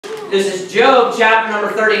This is Job chapter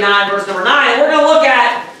number 39, verse number 9. And we're going to look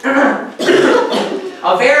at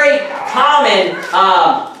a very common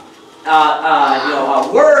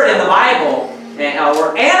word in the Bible,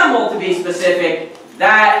 or animal to be specific,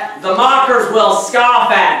 that the mockers will scoff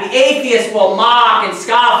at. The atheists will mock and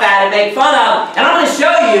scoff at and make fun of. And I'm going to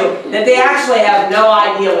show you that they actually have no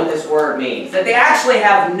idea what this word means. That they actually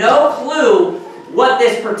have no clue what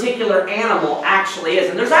this particular animal actually is.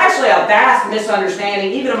 And there's actually a vast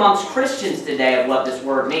misunderstanding, even amongst Christians today, of what this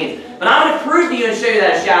word means. But I'm going to prove to you and show you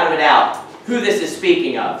that a shadow of a doubt who this is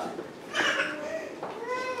speaking of.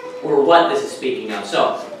 Or what this is speaking of.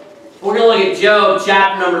 So, we're going to look at Job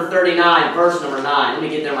chapter number 39, verse number 9. Let me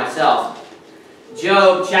get there myself.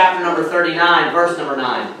 Job chapter number 39, verse number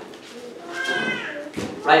 9.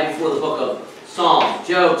 Right before the book of Psalms.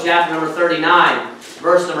 Job chapter number 39,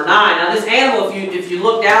 verse number 9. Now this animal, if you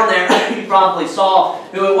look down there, you probably saw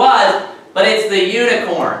who it was, but it's the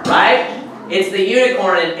unicorn, right? It's the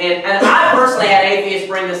unicorn, and I personally had atheists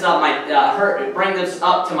bring this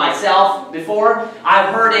up to myself before.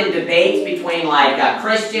 I've heard in debates between like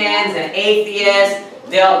Christians and atheists,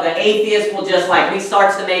 the atheist will just like, when he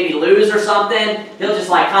starts to maybe lose or something, he'll just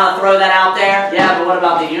like kind of throw that out there. Yeah, but what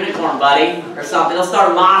about the unicorn, buddy? Or something. He'll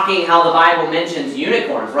start mocking how the Bible mentions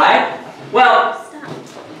unicorns, right? Well,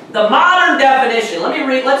 the modern definition,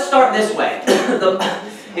 let's start this way.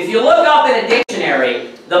 If you look up in a dictionary,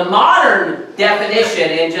 the modern definition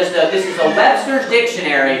in this is a Webster's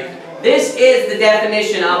dictionary, this is the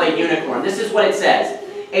definition of a unicorn. This is what it says.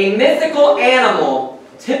 A mythical animal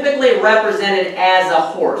typically represented as a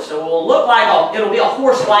horse. So it will look like it'll be a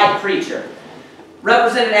horse-like creature.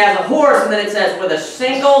 Represented as a horse, and then it says with a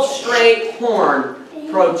single straight horn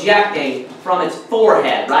projecting from its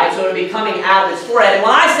forehead, right? So it'll be coming out of its forehead. And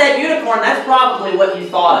when I said unicorn, that's probably what you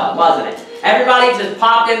thought of, wasn't it? Everybody just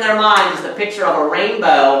popped in their mind just a picture of a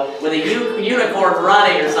rainbow with a unicorn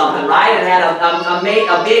running or something, right? And had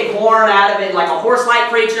a big horn out of it, like a horse-like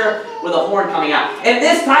creature with a horn coming out. And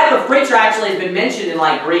this type of creature actually has been mentioned in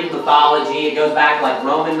like Greek mythology. It goes back to like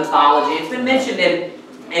Roman mythology. It's been mentioned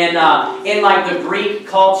in like the Greek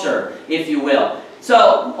culture, if you will. So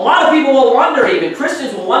a lot of people will wonder, even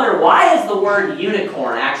Christians will wonder, why is the word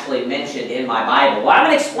unicorn actually mentioned in my Bible? Well, I'm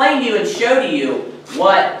going to explain to you and show to you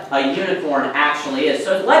what a unicorn actually is.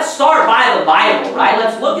 So let's start by the Bible, right?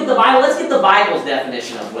 Let's look at the Bible. Let's get the Bible's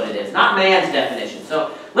definition of what it is, not man's definition.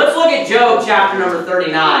 So let's look at Job chapter number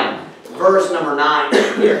 39, verse number 9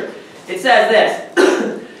 here. It says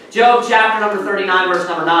this, Job chapter number 39, verse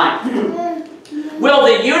number 9. Will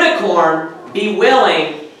the unicorn be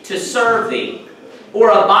willing to serve thee, or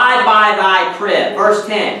abide by thy crib? Verse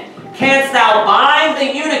 10. Canst thou bind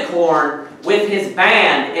the unicorn with his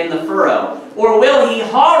band in the furrow? Or will he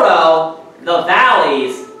harrow the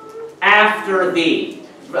valleys after thee?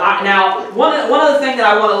 Now, one other thing that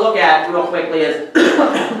I want to look at real quickly is,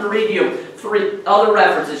 I'm going to read you 3 other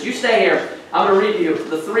references. You stay here. I'm going to read you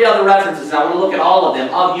the 3 other references. I want to look at all of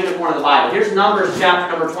them of unicorn in the Bible. Here's Numbers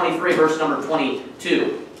chapter number 23, verse number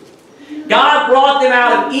 22. God brought them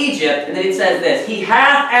out of Egypt, and then it says this, He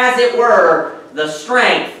hath, as it were, the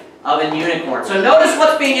strength of a unicorn. So notice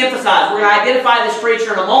what's being emphasized. We're going to identify this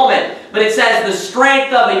creature in a moment, but it says the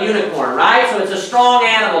strength of a unicorn, right? So it's a strong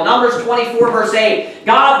animal. Numbers 24, verse 8.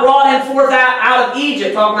 God brought him forth out of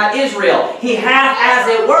Egypt, talking about Israel. He hath, as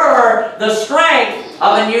it were, the strength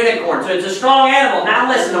of a unicorn. So it's a strong animal. Now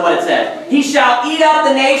listen to what it says. He shall eat up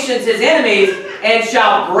the nations, his enemies, and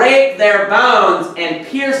shall break their bones and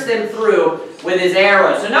pierce them through with his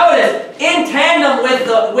arrows. So notice, in tandem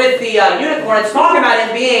with the unicorn, it's talking about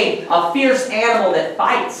him being a fierce animal that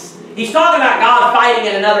fights. He's talking about God fighting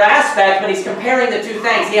in another aspect, but he's comparing the two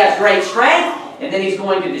things. He has great strength, and then he's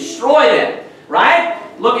going to destroy them. Right?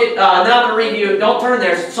 Look at, now I'm going to read you, don't turn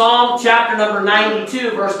there, Psalm chapter number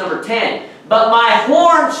 92, verse number 10. But my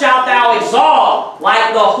horn shalt thou exalt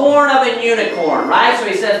like the horn of a unicorn. Right? So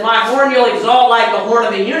he says, my horn you'll exalt like the horn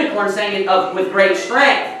of a unicorn, saying it with great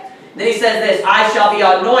strength. Then he says this, I shall be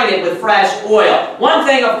anointed with fresh oil. One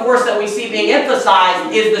thing, of course, that we see being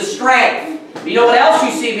emphasized is the strength. You know what else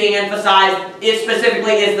you see being emphasized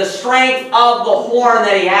specifically is the strength of the horn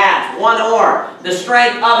that he has. One horn. The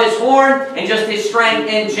strength of his horn and just his strength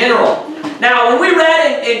in general. Now, when we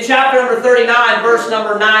read in chapter number 39, verse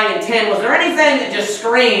number 9 and 10, was there anything that just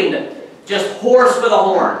screamed just horse with a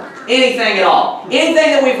horn? Anything at all?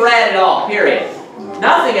 Anything that we've read at all, period?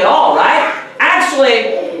 Nothing at all, right?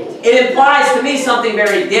 Actually, it implies to me something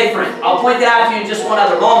very different. I'll point that out to you in just one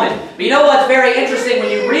other moment. But you know what's very interesting?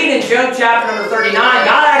 When you read in Job chapter number 39,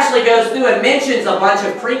 God actually goes through and mentions a bunch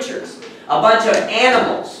of creatures, a bunch of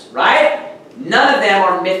animals, right? None of them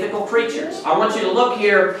are mythical creatures. I want you to look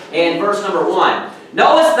here in verse number 1.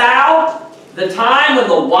 Knowest thou the time when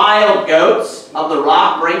the wild goats of the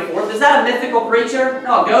rock bring forth? Is that a mythical creature?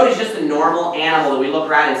 No, a goat is just a normal animal that we look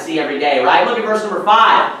around and see every day, right? Look at verse number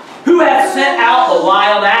 5. Who hath sent out the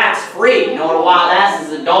wild ass free? You know what a wild ass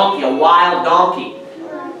is? A donkey, a wild donkey.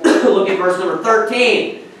 Look at verse number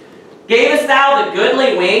 13. Gavest thou the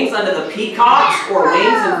goodly wings unto the peacocks, or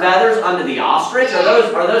wings and feathers unto the ostrich? Are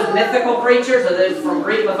those mythical creatures? Are those from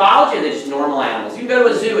Greek mythology? Or are they just normal animals? You can go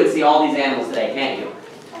to a zoo and see all these animals today, can't you?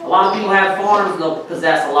 A lot of people have farms and they'll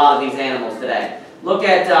possess a lot of these animals today. Look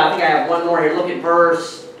at, I think I have one more here. Look at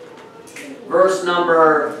verse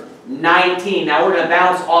number 19. Now we're going to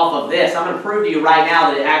bounce off of this. I'm going to prove to you right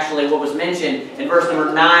now that actually what was mentioned in verse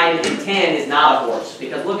number 9 and 10 is not a horse.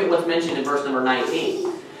 Because look at what's mentioned in verse number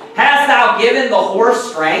 19. Hast thou given the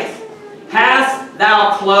horse strength? Hast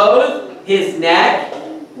thou clothed his neck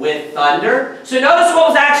with thunder? So notice what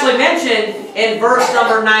was actually mentioned in verse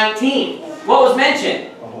number 19. What was mentioned?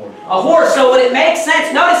 A horse. So would it make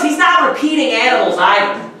sense? Notice he's not repeating animals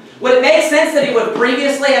either. Would it make sense that he would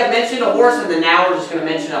previously have mentioned a horse and then now we're just going to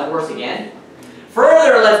mention a horse again?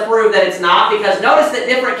 Further, let's prove that it's not, because notice that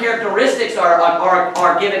different characteristics are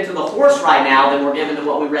given to the horse right now than were given to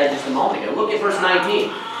what we read just a moment ago. Look at verse 19.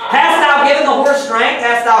 Hast thou given the horse strength?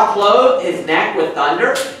 Hast thou clothed his neck with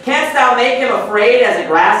thunder? Canst thou make him afraid as a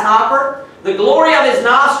grasshopper? The glory of his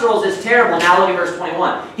nostrils is terrible. Now look at verse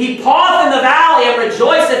 21. He paweth in the valley and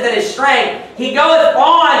rejoiceth in his strength. He goeth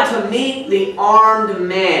on to meet the armed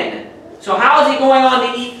men. So how is he going on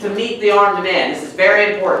to meet the armed men? This is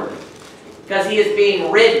very important. Because he is being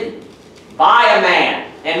ridden by a man.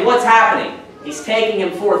 And what's happening? He's taking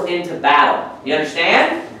him forth into battle. You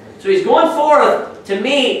understand? So he's going forth to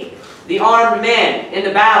meet the armed men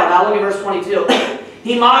into battle. Now look at verse 22.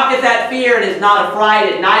 He mocketh at fear and is not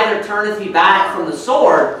affrighted, neither turneth he back from the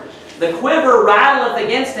sword. The quiver rattleth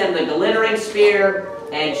against him, the glittering spear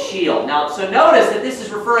and shield. Now, so notice that this is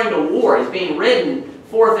referring to war. He's being ridden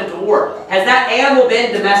forth into war. Has that animal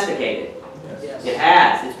been domesticated? Yes. It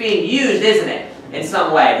has. It's being used, isn't it? In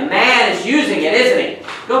some way. The man is using it, isn't he?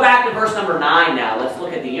 Go back to verse number 9 now. Let's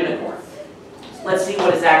look at the unicorn. Let's see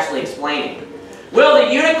what it's actually explaining. Will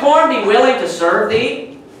the unicorn be willing to serve thee,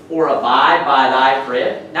 or abide by thy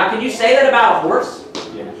crib? Now, can you say that about a horse?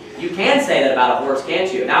 Yeah. You can say that about a horse,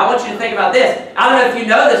 can't you? Now, I want you to think about this. I don't know if you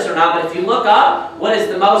know this or not, but if you look up what is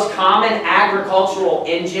the most common agricultural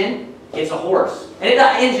engine, it's a horse. And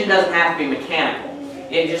the engine doesn't have to be mechanical.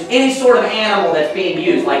 It's just any sort of animal that's being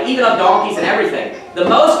used, like even of donkeys and everything. The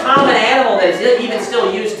most common animal that is even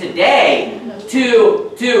still used today to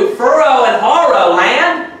furrow and harrow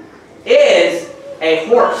land is a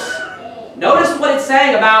horse. Notice what it's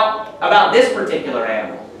saying about this particular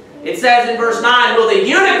animal. It says in verse 9, will the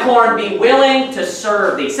unicorn be willing to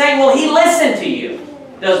serve thee? Saying, will he listen to you?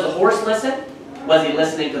 Does the horse listen? Was he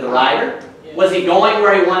listening to the rider? Was he going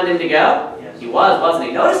where he wanted him to go? Yes. He was, wasn't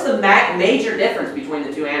he? Notice the major difference between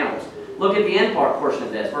the two animals. Look at the end portion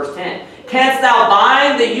of this, verse 10. Canst thou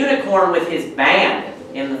bind the unicorn with his band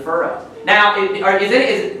in the furrow? Now, I don't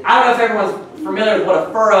know if everyone's familiar with what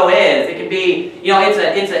a furrow is. It can be, you know,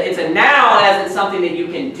 it's a noun as in something that you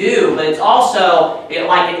can do, but it's also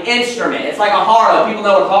like an instrument. It's like a harrow. People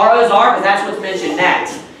know what harrows are because that's what's mentioned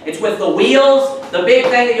next. It's with the wheels, the big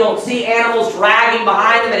thing that you'll see animals dragging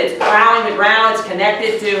behind them, and it's plowing the ground. It's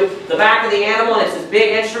connected to the back of the animal, and it's this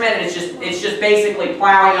big instrument, and it's just basically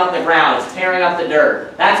plowing up the ground. It's tearing up the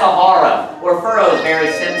dirt. That's a harrow. Or a furrow is very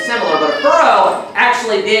similar, but a furrow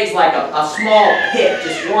actually digs like a small pit,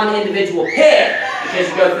 just one individual pit, because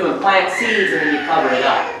you go through and plant seeds and then you cover it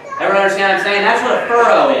up. Everyone understand what I'm saying? That's what a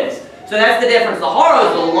furrow is. So that's the difference. The harrow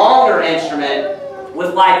is the longer instrument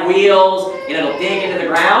with like wheels, and it'll dig into the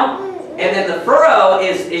ground. And then the furrow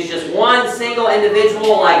is just one single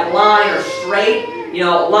individual like line or straight, you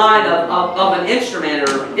know, line of an instrument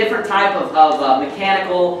or different type of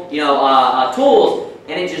mechanical, you know, tools,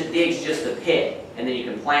 and it just digs just a pit. And then you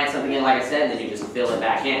can plant something in, like I said, and then you just fill it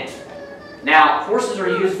back in. Now, horses are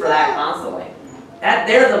used for that constantly.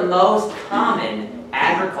 They're the most common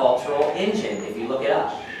agricultural engine, if you look it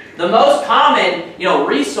up. The most common, you know,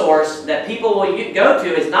 resource that people will go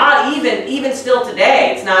to is not even still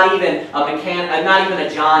today. It's not even a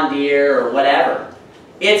John Deere or whatever.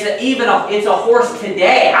 It's a horse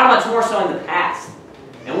today. How much more so in the past?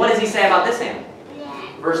 And what does he say about this animal?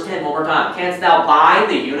 Verse 10, one more time. Canst thou bind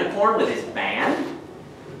the unicorn with his band?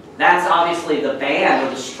 That's obviously the band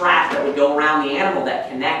or the strap that would go around the animal that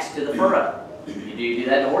connects to the furrow. Do you do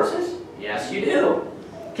that to horses? Yes, you do.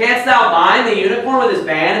 Canst thou bind the unicorn with his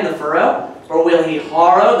band in the furrow? Or will he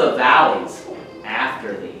harrow the valleys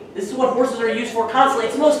after thee? This is what horses are used for constantly.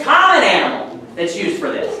 It's the most common animal that's used for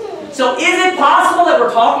this. So is it possible that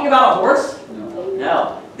we're talking about a horse?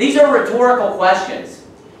 No. These are rhetorical questions.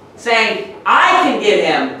 Saying, I can get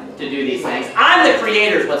him to do these things. I'm the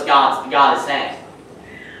creator is what God is saying.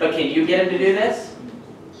 But can you get him to do this?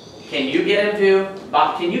 Can you get him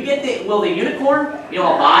to, will the unicorn,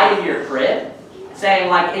 abide in your crib? Saying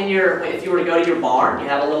like if you were to go to your barn, you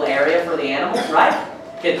have a little area for the animals, right?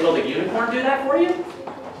 Will the unicorn do that for you?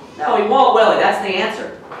 No, he won't, will he? That's the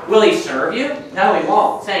answer. Will he serve you? No, he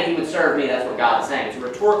won't. Saying he would serve me, that's what God is saying. It's a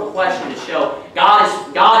rhetorical question to show God is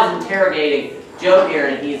interrogating Job here,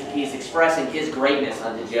 and he's expressing his greatness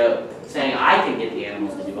unto Job. Saying, I can get the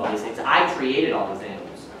animals to do all these things. I created all these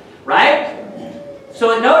animals. Right?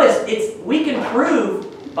 So notice, we can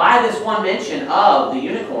prove by this one mention of the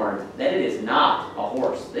unicorn that it is not a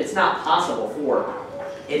horse. It's not possible for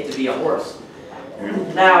it to be a horse.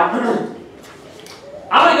 Now,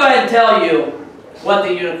 I'm going to go ahead and tell you what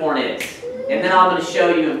the unicorn is. And then I'm going to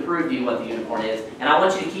show you and prove to you what the unicorn is. And I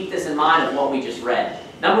want you to keep this in mind of what we just read.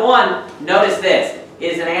 Number one, notice this.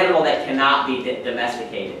 It is an animal that cannot be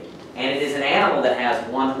domesticated. And it is an animal that has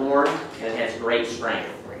one horn and it has great strength.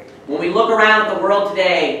 When we look around at the world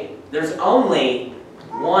today, there's only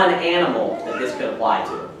one animal that this could apply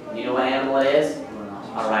to. You know what animal it is?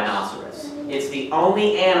 A rhinoceros. It's the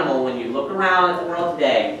only animal, when you look around at the world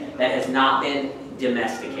today, that has not been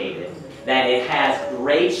domesticated. That it has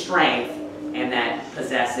great strength and that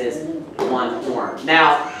possesses one horn.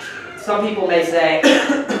 Now, some people may say,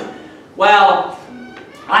 well,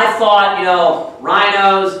 I thought,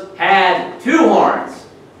 rhinos had two horns.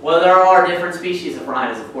 Well, there are different species of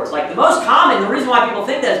rhinos, of course. Like the most common, the reason why people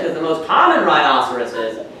think that is because the most common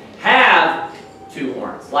rhinoceroses have two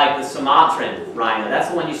horns, like the Sumatran rhino. That's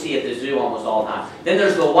the one you see at the zoo almost all the time. Then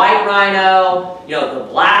there's the white rhino, the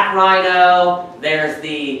black rhino. There's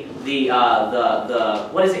the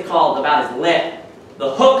what is it called about his lip? The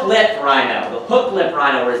hook lip rhino. The hook lip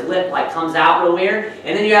rhino, where his lip like comes out real weird.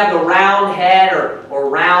 And then you have the round head or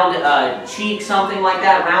round cheek, something like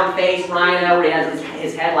that. Round face rhino, where he has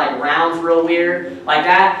his head like rounds real weird, like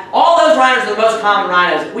that. All those rhinos are the most common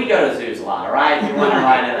rhinos. We go to zoos a lot, all right? If you're wondering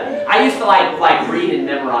why I know that. I used to like read and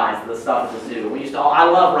memorize the stuff at the zoo. I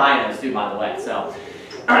love rhinos too, by the way. So,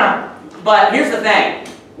 but here's the thing: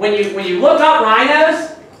 when you look up rhinos,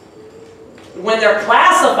 when they're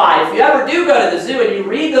classified, if you ever do go to the zoo and you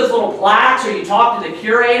read those little plaques or you talk to the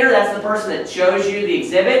curator, that's the person that shows you the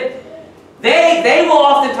exhibit, they will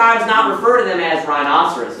oftentimes not refer to them as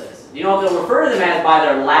rhinoceroses. They'll refer to them as by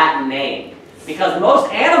their Latin name. Because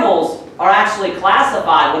most animals are actually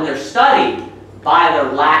classified when they're studied by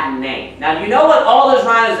their Latin name. Now, do you know what all those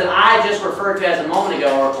rhinos that I just referred to as a moment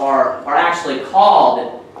ago are actually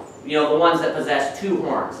called? The ones that possess two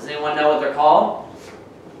horns. Does anyone know what they're called?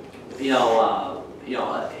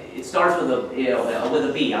 It starts with a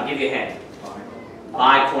B. I'll give you a hint.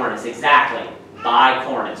 Bicornis, exactly.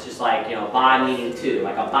 Bicornis, just like, bi meaning two,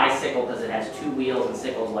 like a bicycle because it has two wheels and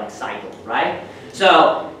sickles like cycle, right?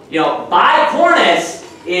 So, bicornis,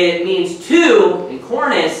 it means two, and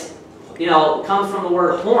cornis, comes from the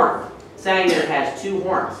word horn, saying that it has two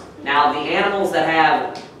horns. Now, the animals that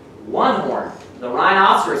have one horn, the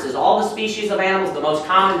rhinoceros is all the species of animals, the most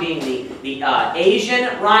common being the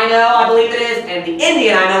Asian rhino, I believe it is, and the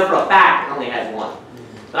Indian, I know for a fact, only has one.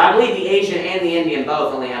 But I believe the Asian and the Indian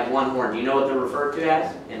both only have one horn. Do you know what they're referred to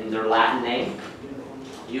as in their Latin name?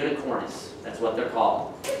 Unicornis. That's what they're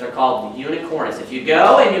called. They're called unicornis. If you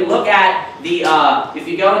go and you look at the,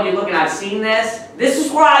 and I've seen this, this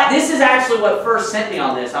is actually what first sent me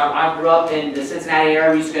on this. I grew up in the Cincinnati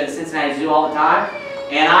area. We used to go to the Cincinnati Zoo all the time.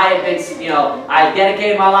 And I had been, I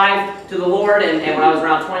dedicated my life to the Lord, and when I was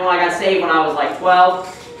around 21, I got saved. When I was like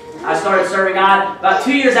 12, I started serving God. About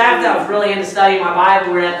 2 years after, I was really into studying my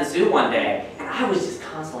Bible. We were at the zoo one day, and I was just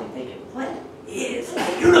constantly thinking, what is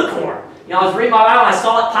a unicorn? I was reading my Bible, and I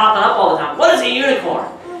saw it popping up all the time. What is a unicorn?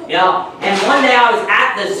 And one day I was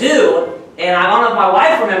at the zoo, and I don't know if my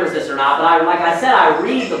wife remembers this or not, but like I said, I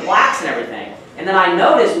read the plaques and everything. And then I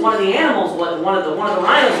noticed one of the animals, one of the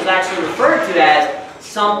rhinos was actually referred to as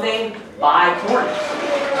something bicornis.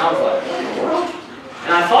 And I was like, what in the world?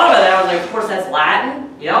 And I thought about that. I was like, of course that's Latin,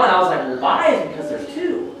 and I was like, well, why is it because there's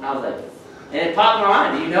two? And I was like, and it popped in my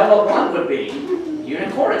mind, do you know what one would be?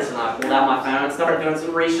 Unicornis. And I pulled out my phone and started doing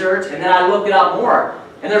some research, and then I looked it up more.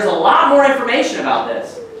 And there's a lot more information about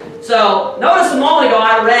this. So, notice a moment ago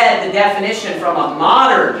I read the definition from a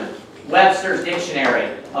modern Webster's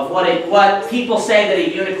dictionary of what people say that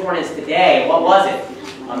a unicorn is today. What was it?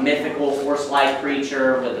 A mythical horse-like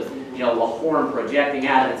creature with a horn projecting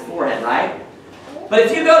out of its forehead, right? But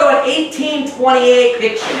if you go to an 1828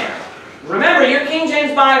 dictionary, remember your King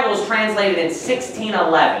James Bible was translated in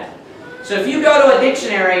 1611. So if you go to a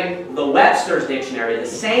dictionary, the Webster's Dictionary, the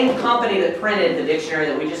same company that printed the dictionary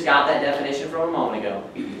that we just got that definition from a moment ago,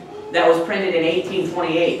 that was printed in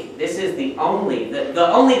 1828. This is the only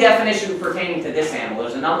definition pertaining to this animal.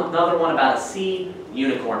 There's another one about a sea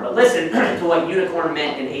unicorn. But listen to what unicorn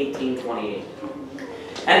meant in 1828.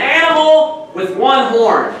 An animal with one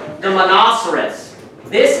horn, the rhinoceros.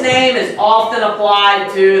 This name is often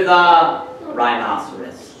applied to the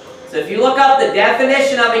rhinoceros. So if you look up the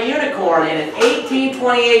definition of a unicorn in an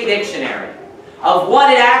 1828 dictionary of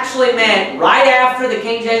what it actually meant right after the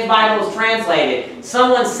King James Bible was translated,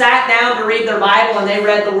 someone sat down to read their Bible and they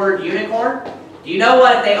read the word unicorn. Do you know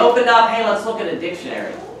what, if they opened up, hey, let's look at a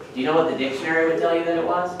dictionary. Do you know what the dictionary would tell you that it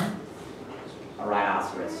was? A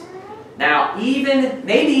rhinoceros. Now,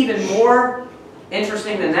 maybe even more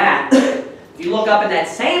interesting than that, if you look up in that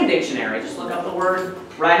same dictionary, just look up the word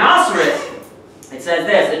rhinoceros, it says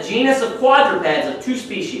this: a genus of quadrupeds of two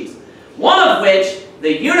species, one of which,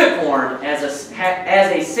 the unicorn, has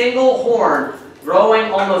a single horn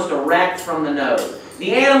growing almost erect from the nose.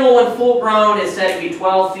 The animal, when full grown, is said to be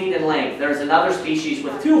 12 feet in length. There is another species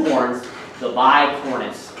with two horns, the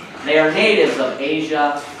bicornis. They are natives of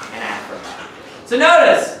Asia and Africa. So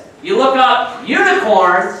notice, you look up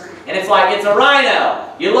unicorn, and it's like it's a rhino.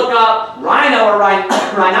 You look up rhino or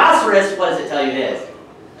rhinoceros, what does it tell you it is?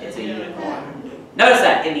 It's a unicorn. Notice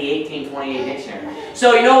that in the 1828 dictionary.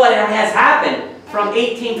 So you know what has happened? From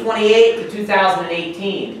 1828 to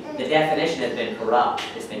 2018, the definition has been corrupt.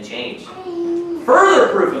 It's been changed. Further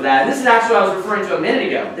proof of that, this is actually what I was referring to a minute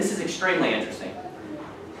ago. This is extremely interesting.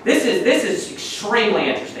 This is extremely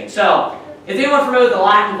interesting. So, is anyone familiar with the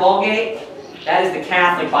Latin Vulgate? That is the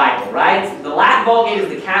Catholic Bible, right? The Latin Vulgate is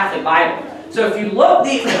the Catholic Bible. So if you look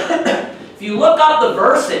if you look up the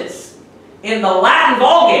verses in the Latin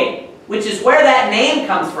Vulgate, which is where that name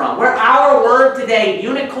comes from, where our word today,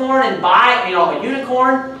 unicorn and a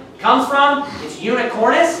unicorn comes from, it's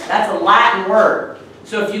unicornis. That's a Latin word.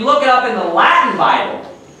 So if you look it up in the Latin Bible,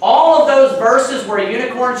 all of those verses where a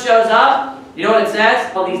unicorn shows up, you know what it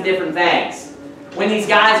says? All these different things. When these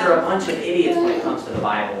guys are a bunch of idiots when it comes to the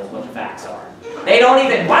Bible, is what the facts are. They don't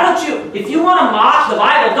even, why don't you, if you want to mock the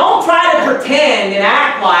Bible, don't try to pretend and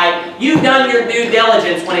act like you've done your due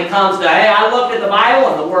diligence when it comes to, hey, I looked at the Bible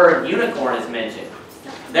and the word unicorn is mentioned.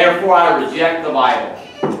 Therefore, I reject the Bible.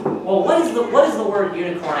 Well, what does the word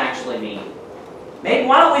unicorn actually mean? Maybe,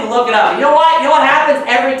 why don't we look it up? You know what? You know what happens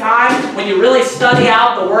every time when you really study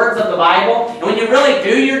out the words of the Bible, and when you really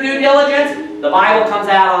do your due diligence? The Bible comes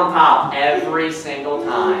out on top every single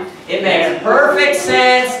time. It makes perfect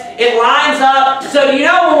sense. It lines up. So do you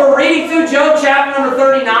know when we're reading through Job chapter number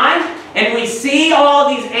 39, and we see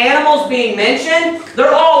all these animals being mentioned,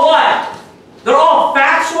 they're all what? They're all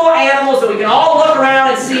factual animals that we can all look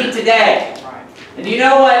around and see today. And do you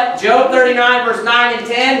know what Job 39 verse 9 and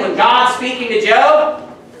 10, when God's speaking to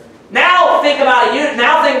Job? Now think about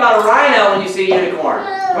a rhino when you see a unicorn.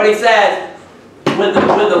 What he says, would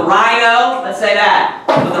the rhino, let's say that,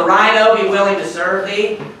 would the rhino be willing to serve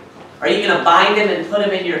thee? Are you going to bind him and put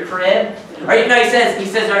him in your crib? He says,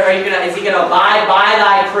 is he going to abide by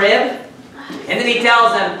thy crib? And then he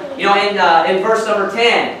tells him, in verse number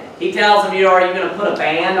 10, he tells him, are you going to put a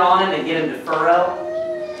band on him and get him to furrow?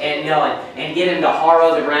 And get him to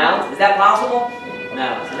harrow the ground? Is that possible?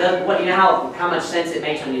 No. So you know how much sense it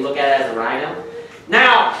makes when you look at it as a rhino?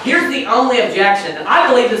 Now, here's the only objection, and I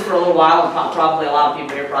believe this for a little while, and probably a lot of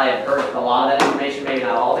people here probably have heard a lot of that information, maybe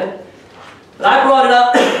not all of it. But I brought it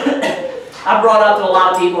up. I brought it up to a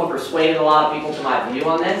lot of people and persuaded a lot of people to my view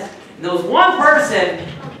on this. And there was one person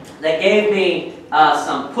that gave me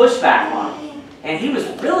some pushback on it. And he was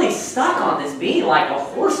really stuck on this being like a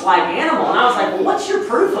horse-like animal. And I was like, well, what's your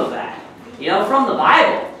proof of that? From the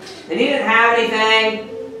Bible. And he didn't have anything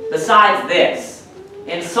besides this.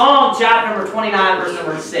 In Psalm chapter number 29, verse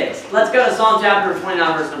number 6. Let's go to Psalm chapter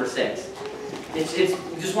 29, verse number 6. It's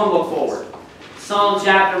just one book forward. Psalm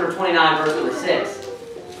chapter number 29, verse number 6.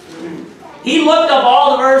 He looked up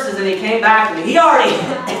all the verses and he came back to me. He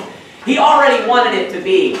already wanted it to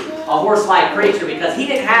be a horse-like creature because he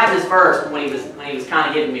didn't have this verse when he was kind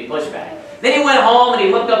of giving me pushback. Then he went home and he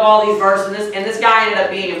looked up all these verses, and this guy ended up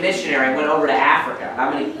being a missionary and went over to Africa.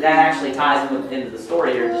 That actually ties into the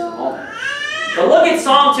story here in just a moment. But look at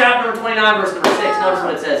Psalm chapter number 29, verse number 6. Notice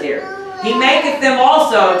what it says here. He maketh them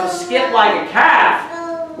also to skip like a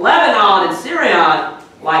calf, Lebanon and Syrian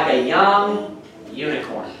like a young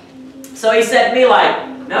unicorn. So he said to me,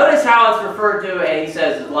 notice how it's referred to, and he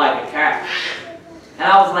says it's like a calf. And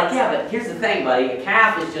I was like, yeah, but here's the thing, buddy. A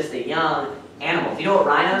calf is just a young animals. You know what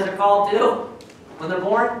rhinos are called too when they're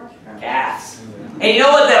born? Calves. And you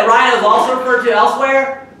know what that rhino is also referred to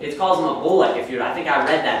elsewhere? It calls them a bullock. I think I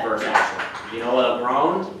read that verse actually. You know what a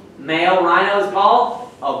grown male rhino is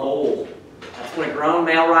called? A bull. That's what a grown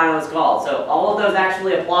male rhino is called. So all of those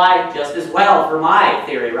actually apply just as well for my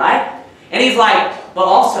theory, right? And he's like, but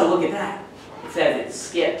also look at that. It says it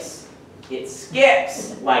skips. It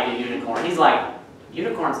skips like a unicorn. He's like,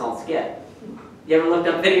 unicorns don't skip. You ever looked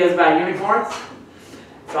up videos about unicorns?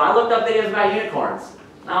 So I looked up videos about unicorns.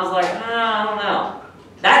 And I was like, I don't know.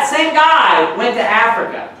 That same guy went to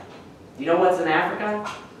Africa. You know what's in Africa?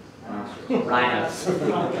 Rhinos.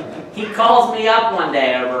 He calls me up one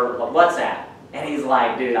day over WhatsApp. And he's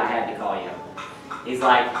like, dude, I had to call you. He's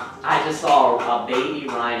like, I just saw a baby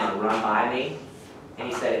rhino run by me. And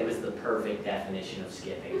he said it was the perfect definition of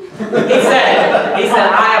skipping. He said,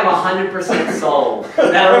 I am 100% sold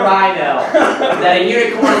that a rhino, that a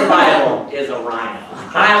unicorn in the Bible is a rhino.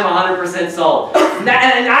 I am 100% sold. And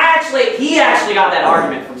he actually got that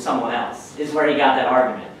argument from someone else, is where he got that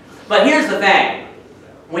argument. But here's the thing.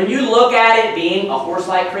 When you look at it being a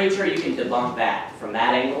horse-like creature, you can debunk that from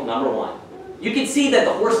that angle, number one. You can see that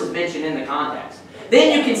the horse is mentioned in the context.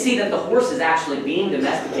 Then you can see that the horse is actually being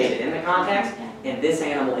domesticated in the context, and this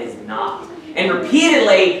animal is not. And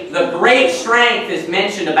repeatedly, the great strength is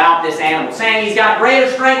mentioned about this animal, saying he's got greater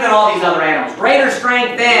strength than all these other animals, greater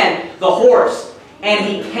strength than the horse, and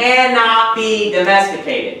he cannot be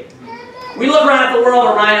domesticated. We look around at the world,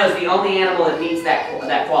 a rhino is the only animal that meets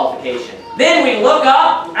that qualification. Then we look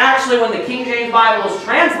up, actually when the King James Bible was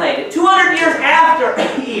translated, 200 years after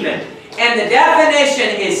even, and the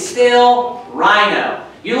definition is still rhino.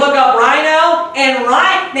 You look up rhino, and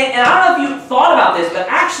I don't know if you thought about this, but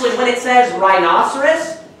actually when it says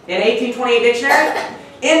rhinoceros in 1828 dictionary,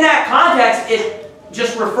 in that context it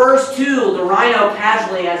just refers to the rhino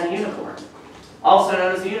casually as a unicorn, also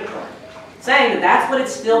known as a unicorn, saying that that's what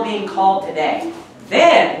it's still being called today.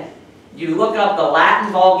 Then you look up the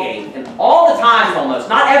Latin Vulgate, and all the times almost,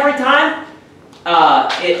 not every time,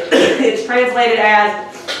 it's translated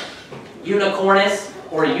as unicornis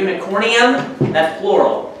or unicornium. That's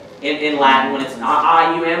plural in Latin when it's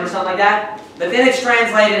I-U-M or something like that. But then it's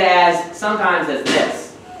translated as, sometimes as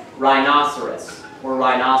this, rhinoceros or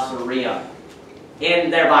rhinocereum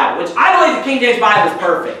in their Bible, which I believe the King James Bible is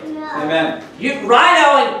perfect. Amen.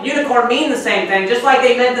 Rhino and unicorn mean the same thing, just like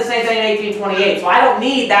they meant the same thing in 1828. So I don't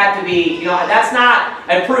need that to be, that's not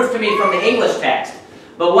a proof to me from the English text.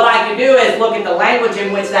 But what I can do is look at the language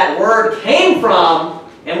in which that word came from,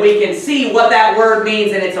 and we can see what that word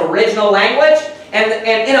means in its original language. And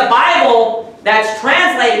in a Bible that's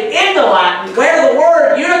translated into Latin, where the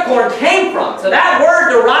word unicorn came from. So that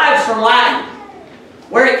word derives from Latin.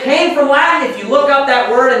 Where it came from Latin, if you look up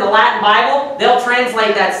that word in the Latin Bible, they'll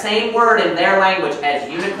translate that same word in their language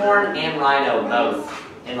as unicorn and rhino, both,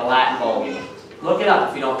 in the Latin Vulgate. Look it up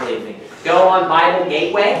if you don't believe me. Go on Bible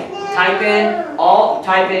Gateway, type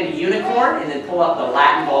in unicorn, and then pull up the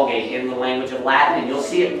Latin Vulgate in the language of Latin, and you'll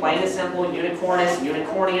see it plain and simple: unicornis,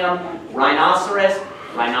 unicornium, rhinoceros,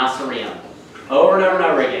 rhinocereum. Over and over and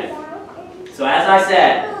over again. So as I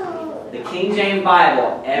said, the King James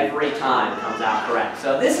Bible every time comes out correct.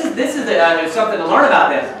 So this is something to learn about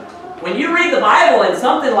this. When you read the Bible and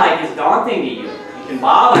something like is daunting to you, it can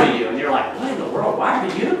bother you, and you're like, what in the world? Why are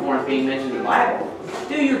the unicorns being mentioned in the Bible?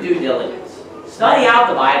 Do your due diligence. Study out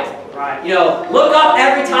the Bible. Right. Look up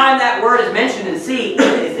every time that word is mentioned and see,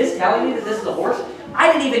 is this telling me that this is a horse?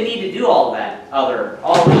 I didn't even need to do all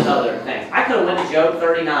those other things. I could have went to Job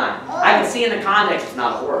 39. I could see in the context it's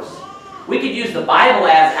not a horse. We could use the Bible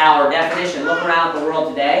as our definition. Look around at the world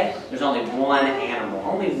today. There's only one animal,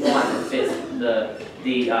 only one that fits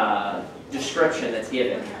the description that's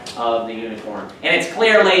given of the unicorn. And it's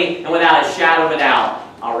clearly, and without a shadow of a doubt,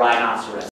 a rhinoceros.